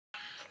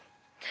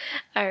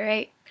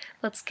Alright,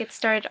 let's get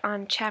started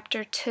on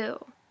Chapter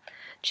 2.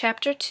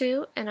 Chapter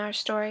 2 in our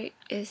story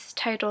is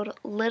titled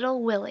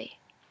Little Willie.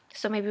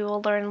 So maybe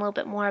we'll learn a little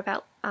bit more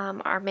about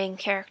our main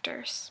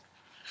characters.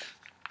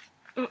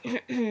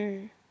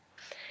 A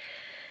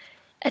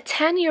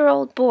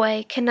 10-year-old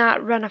boy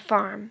cannot run a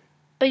farm,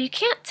 but you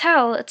can't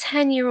tell a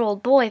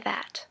 10-year-old boy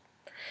that.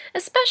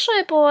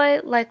 Especially a boy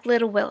like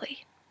Little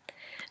Willie.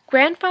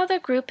 Grandfather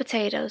grew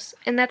potatoes,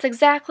 and that's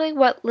exactly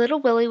what Little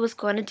Willie was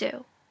going to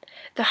do.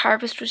 The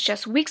harvest was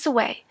just weeks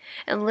away,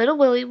 and Little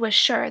Willie was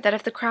sure that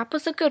if the crop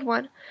was a good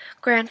one,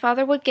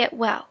 Grandfather would get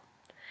well.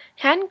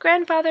 Hadn't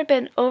Grandfather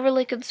been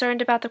overly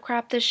concerned about the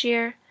crop this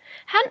year?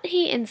 Hadn't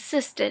he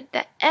insisted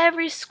that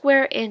every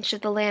square inch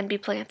of the land be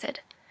planted?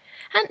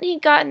 Hadn't he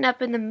gotten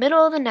up in the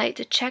middle of the night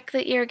to check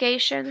the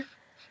irrigation?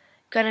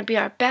 "Gonna be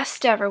our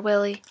best ever,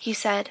 Willie," he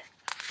said.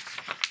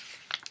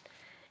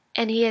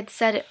 And he had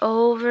said it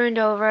over and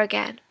over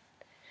again.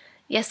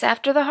 Yes,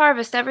 after the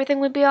harvest everything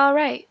would be all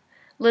right.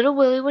 Little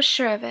Willie was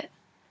sure of it,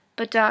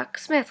 but Doc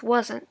Smith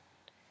wasn't.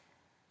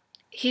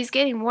 "He's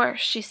getting worse,"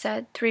 she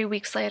said 3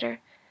 weeks later.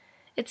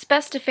 "It's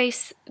best to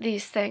face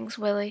these things,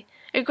 Willie.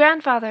 Your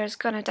grandfather is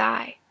going to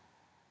die."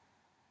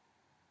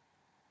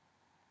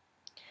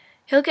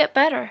 "He'll get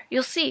better,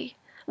 you'll see.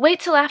 Wait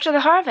till after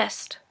the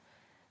harvest."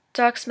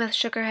 Doc Smith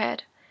shook her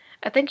head.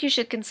 "I think you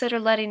should consider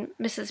letting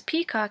Mrs.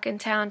 Peacock in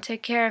town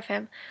take care of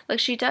him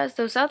like she does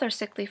those other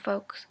sickly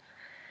folks.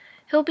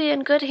 He'll be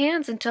in good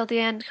hands until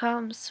the end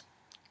comes."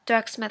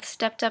 Doc Smith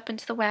stepped up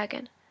into the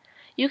wagon.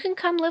 "You can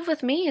come live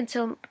with me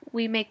until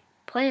we make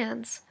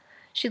plans."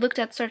 She looked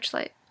at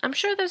Searchlight. "I'm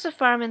sure there's a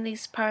farm in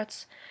these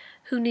parts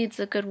who needs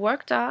a good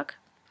work dog."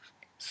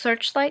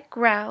 Searchlight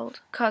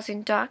growled,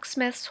 causing Doc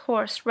Smith's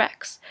horse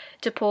Rex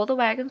to pull the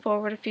wagon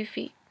forward a few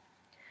feet.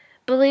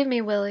 "Believe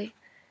me, Willie,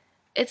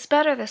 it's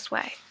better this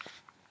way."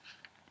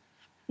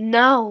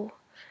 "No!"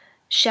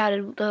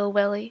 shouted Little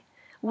Willie.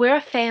 "We're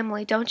a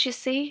family, don't you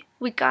see?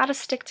 We gotta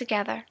stick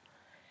together."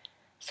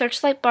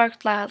 Searchlight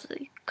barked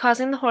loudly,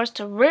 causing the horse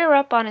to rear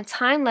up on its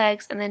hind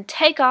legs and then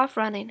take off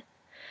running.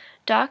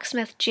 Doc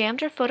Smith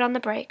jammed her foot on the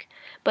brake,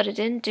 but it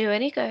didn't do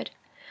any good.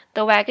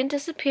 The wagon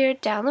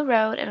disappeared down the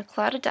road in a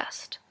cloud of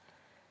dust.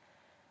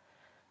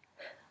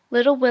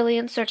 Little Willie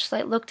and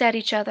Searchlight looked at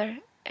each other,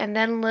 and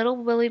then Little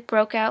Willie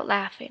broke out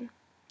laughing.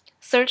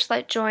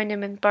 Searchlight joined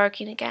him in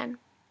barking again.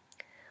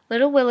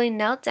 Little Willie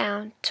knelt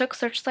down, took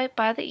Searchlight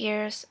by the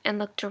ears, and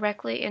looked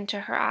directly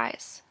into her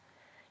eyes.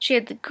 She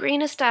had the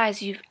greenest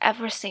eyes you've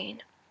ever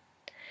seen.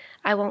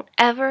 "I won't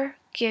ever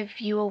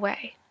give you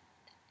away.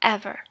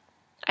 Ever.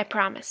 I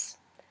promise."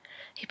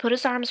 He put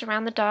his arms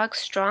around the dog's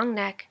strong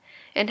neck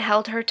and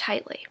held her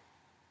tightly.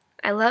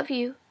 "I love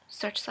you,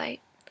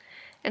 Searchlight."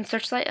 And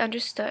Searchlight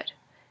understood,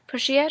 for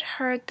she had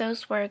heard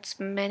those words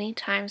many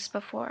times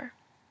before.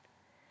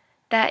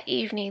 That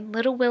evening,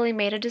 Little Willie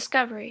made a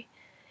discovery.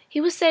 He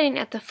was sitting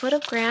at the foot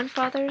of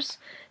Grandfather's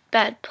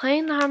bed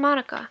playing the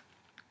harmonica.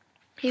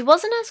 He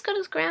wasn't as good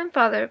as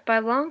Grandfather by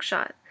a long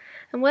shot,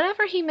 and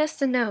whenever he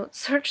missed a note,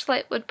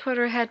 Searchlight would put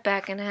her head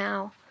back and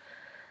howl.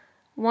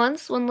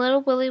 Once, when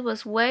Little Willie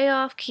was way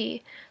off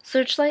key,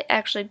 Searchlight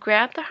actually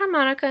grabbed the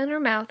harmonica in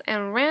her mouth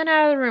and ran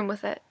out of the room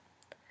with it.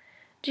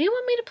 "Do you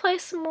want me to play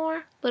some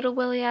more?" Little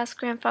Willie asked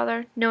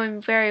Grandfather,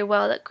 knowing very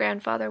well that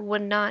Grandfather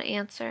would not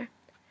answer.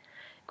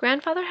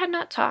 Grandfather had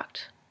not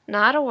talked,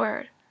 not a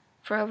word,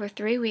 for over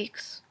 3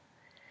 weeks.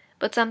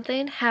 But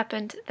something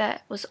happened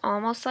that was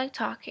almost like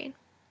talking.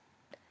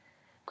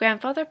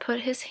 Grandfather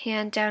put his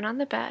hand down on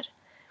the bed,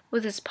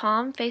 with his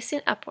palm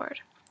facing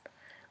upward.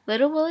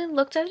 Little Willie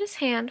looked at his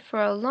hand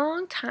for a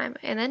long time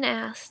and then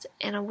asked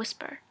in a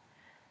whisper,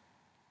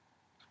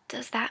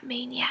 "Does that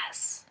mean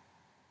yes?"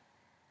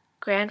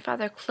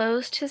 Grandfather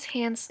closed his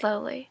hand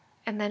slowly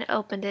and then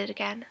opened it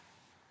again.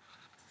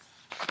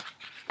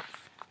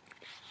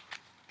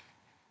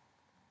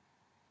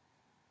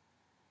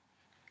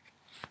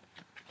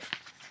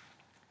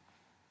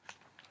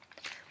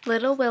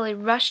 Little Willie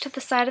rushed to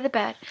the side of the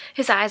bed.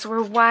 His eyes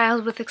were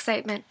wild with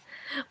excitement.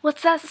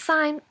 "What's that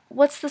sign?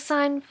 What's the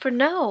sign for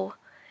no?"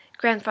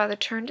 Grandfather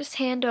turned his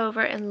hand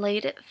over and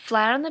laid it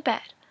flat on the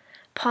bed.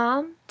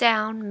 Palm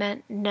down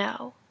meant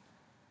no.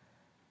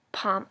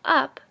 Palm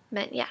up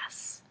meant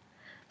yes.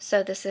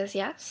 So this is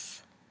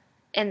yes,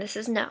 and this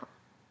is no.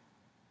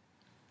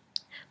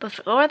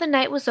 Before the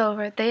night was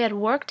over, they had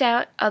worked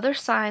out other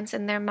signs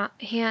in their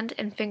hand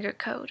and finger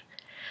code.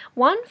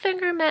 1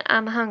 finger meant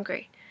I'm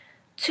hungry.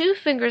 2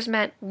 fingers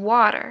meant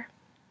water.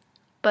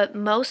 But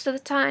most of the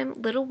time,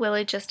 Little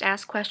Willie just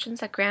asked questions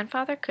that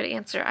Grandfather could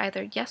answer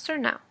either yes or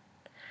no.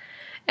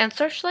 And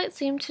Searchlight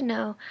seemed to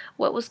know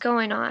what was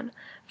going on,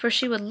 for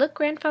she would lick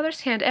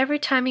Grandfather's hand every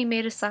time he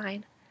made a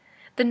sign.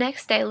 The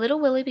next day, Little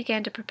Willie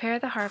began to prepare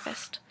the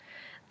harvest.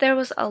 There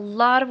was a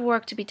lot of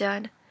work to be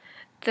done.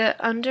 The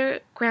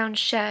underground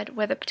shed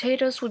where the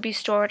potatoes would be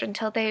stored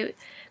until they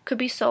could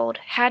be sold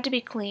had to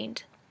be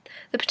cleaned.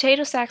 The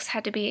potato sacks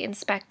had to be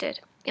inspected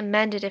and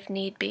mended if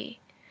need be.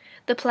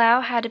 The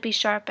plow had to be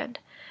sharpened,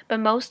 but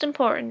most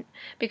important,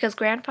 because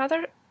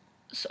Grandfather's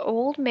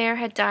old mare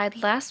had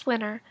died last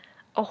winter,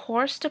 A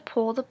horse to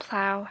pull the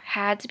plow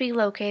had to be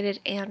located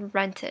and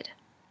rented.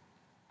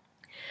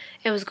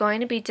 It was going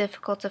to be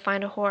difficult to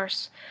find a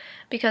horse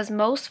because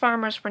most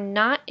farmers were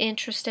not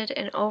interested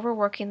in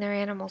overworking their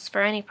animals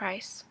for any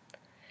price.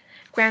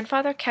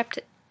 Grandfather kept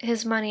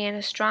his money in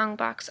a strong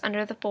box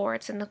under the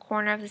boards in the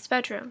corner of his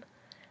bedroom.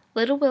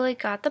 Little Willie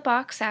got the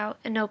box out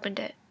and opened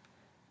it.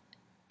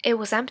 It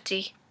was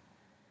empty.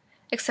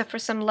 Except for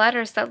some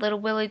letters that Little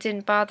Willie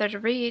didn't bother to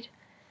read.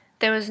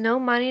 There was no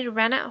money to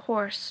rent a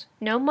horse,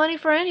 no money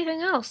for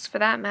anything else, for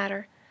that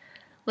matter.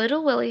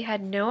 Little Willie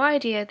had no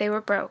idea they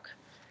were broke.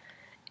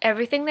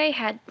 Everything they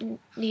had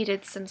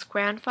needed since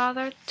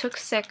Grandfather took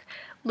sick,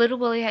 Little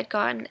Willie had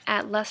gotten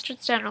at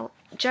Lester's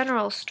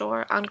general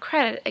store on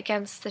credit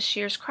against this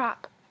year's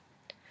crop.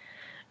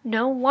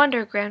 No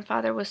wonder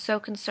Grandfather was so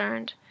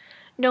concerned.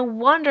 No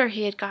wonder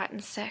he had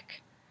gotten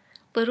sick.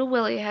 Little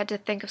Willie had to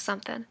think of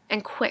something,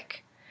 and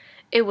quick.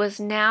 It was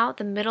now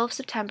the middle of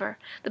September.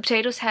 The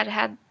potatoes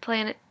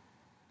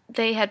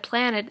they had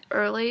planted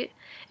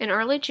in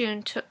early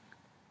June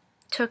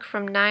took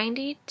from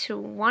 90 to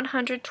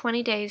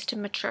 120 days to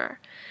mature,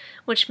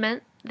 which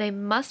meant they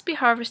must be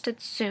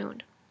harvested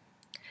soon.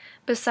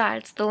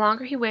 Besides, the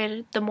longer he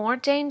waited, the more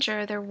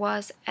danger there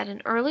was that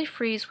an early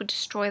freeze would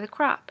destroy the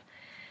crop,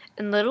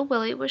 and Little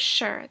Willie was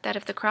sure that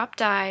if the crop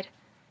died,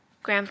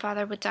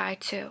 Grandfather would die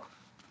too.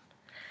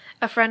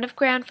 A friend of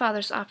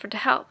Grandfather's offered to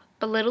help,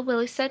 but Little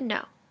Willie said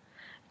no.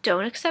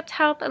 Don't accept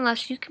help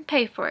unless you can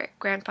pay for it,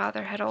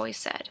 Grandfather had always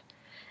said,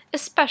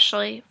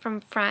 especially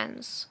from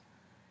friends.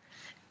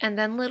 And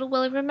then Little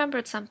Willie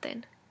remembered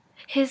something.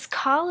 His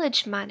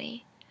college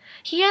money.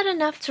 He had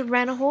enough to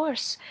rent a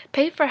horse,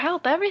 pay for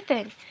help,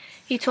 everything.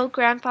 He told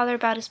Grandfather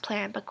about his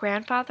plan, but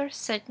Grandfather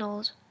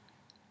signaled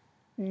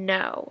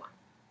no.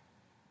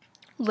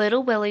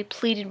 Little Willie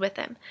pleaded with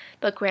him,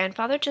 but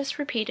Grandfather just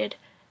repeated,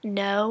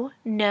 no,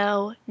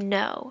 no,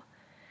 no.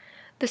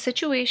 The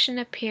situation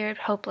appeared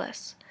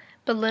hopeless,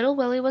 but Little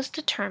Willie was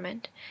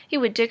determined. He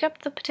would dig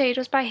up the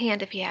potatoes by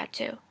hand if he had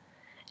to.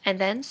 And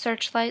then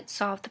Searchlight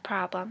solved the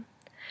problem.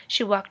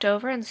 She walked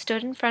over and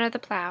stood in front of the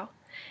plow.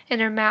 In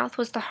her mouth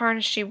was the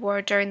harness she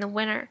wore during the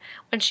winter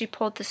when she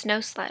pulled the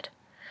snow sled.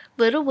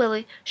 Little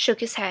Willie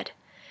shook his head.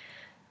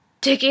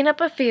 Digging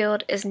up a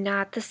field is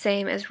not the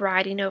same as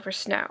riding over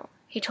snow,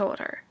 he told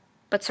her.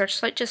 But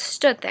Searchlight just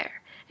stood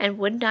there and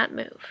would not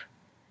move.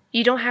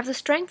 You don't have the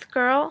strength,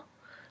 girl.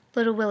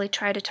 Little Willie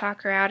tried to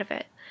talk her out of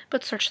it,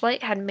 but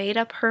Searchlight had made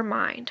up her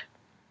mind.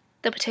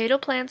 The potato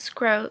plants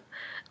grow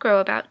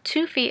about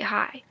 2 feet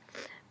high,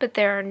 but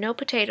there are no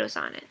potatoes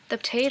on it. The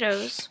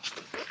potatoes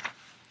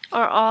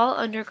are all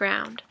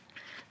underground.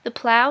 The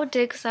plow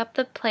digs up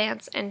the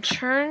plants and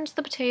churns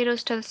the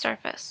potatoes to the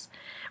surface,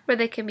 where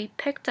they can be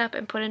picked up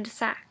and put into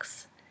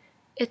sacks.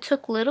 It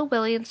took Little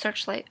Willie and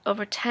Searchlight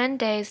over 10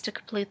 days to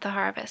complete the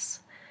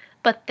harvest,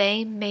 but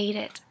they made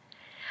it.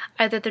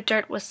 Either the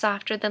dirt was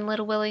softer than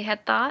Little Willie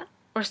had thought,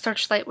 or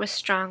Searchlight was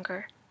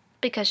stronger,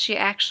 because she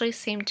actually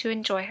seemed to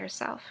enjoy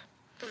herself.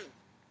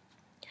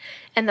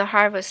 And the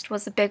harvest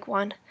was a big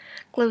one,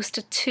 close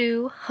to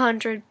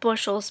 200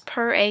 bushels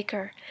per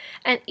acre,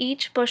 and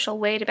each bushel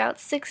weighed about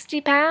 60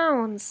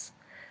 pounds.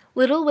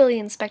 Little Willie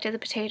inspected the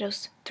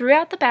potatoes, threw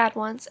out the bad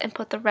ones, and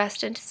put the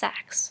rest into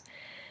sacks.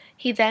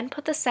 He then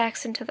put the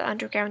sacks into the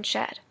underground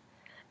shed.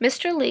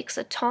 Mr. Leeks,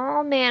 a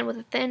tall man with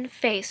a thin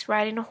face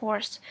riding a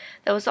horse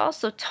that was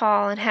also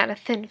tall and had a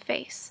thin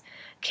face,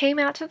 came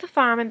out to the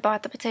farm and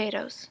bought the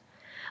potatoes.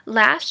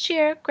 Last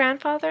year,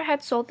 Grandfather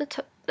had sold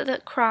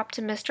the crop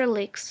to Mr.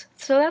 Leeks,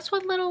 so that's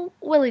what Little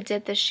Willie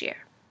did this year.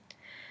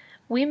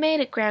 We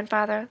made it,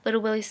 Grandfather,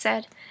 Little Willie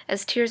said,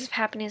 as tears of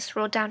happiness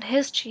rolled down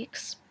his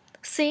cheeks.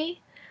 See?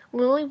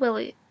 Little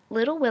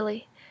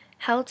Willie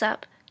held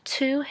up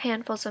 2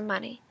 handfuls of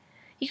money.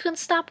 You can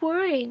stop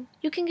worrying.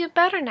 You can get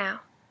better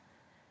now.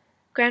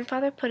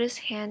 Grandfather put his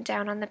hand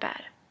down on the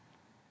bed.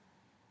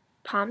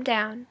 Palm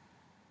down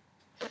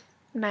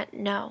meant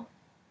no.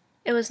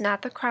 It was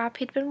not the crop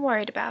he'd been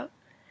worried about.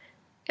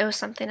 It was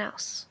something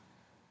else.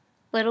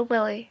 Little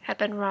Willie had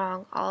been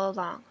wrong all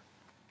along.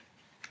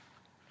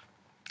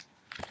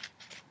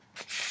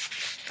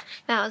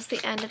 That was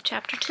the end of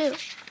chapter 2.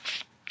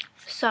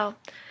 So,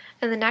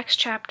 in the next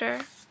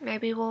chapter,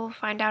 maybe we'll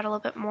find out a little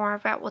bit more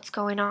about what's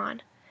going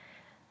on.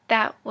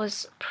 That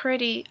was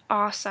pretty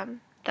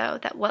awesome, though,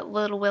 that what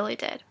Little Willie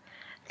did.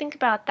 Think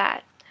about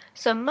that.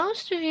 So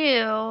most of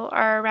you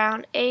are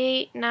around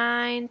 8,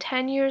 9,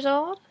 10 years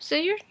old. So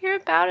you're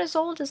about as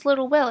old as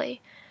Little Willie.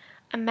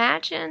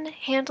 Imagine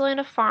handling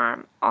a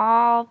farm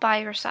all by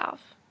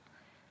yourself.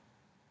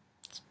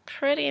 It's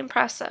pretty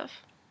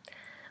impressive.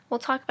 We'll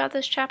talk about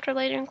this chapter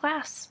later in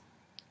class.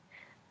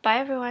 Bye,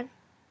 everyone.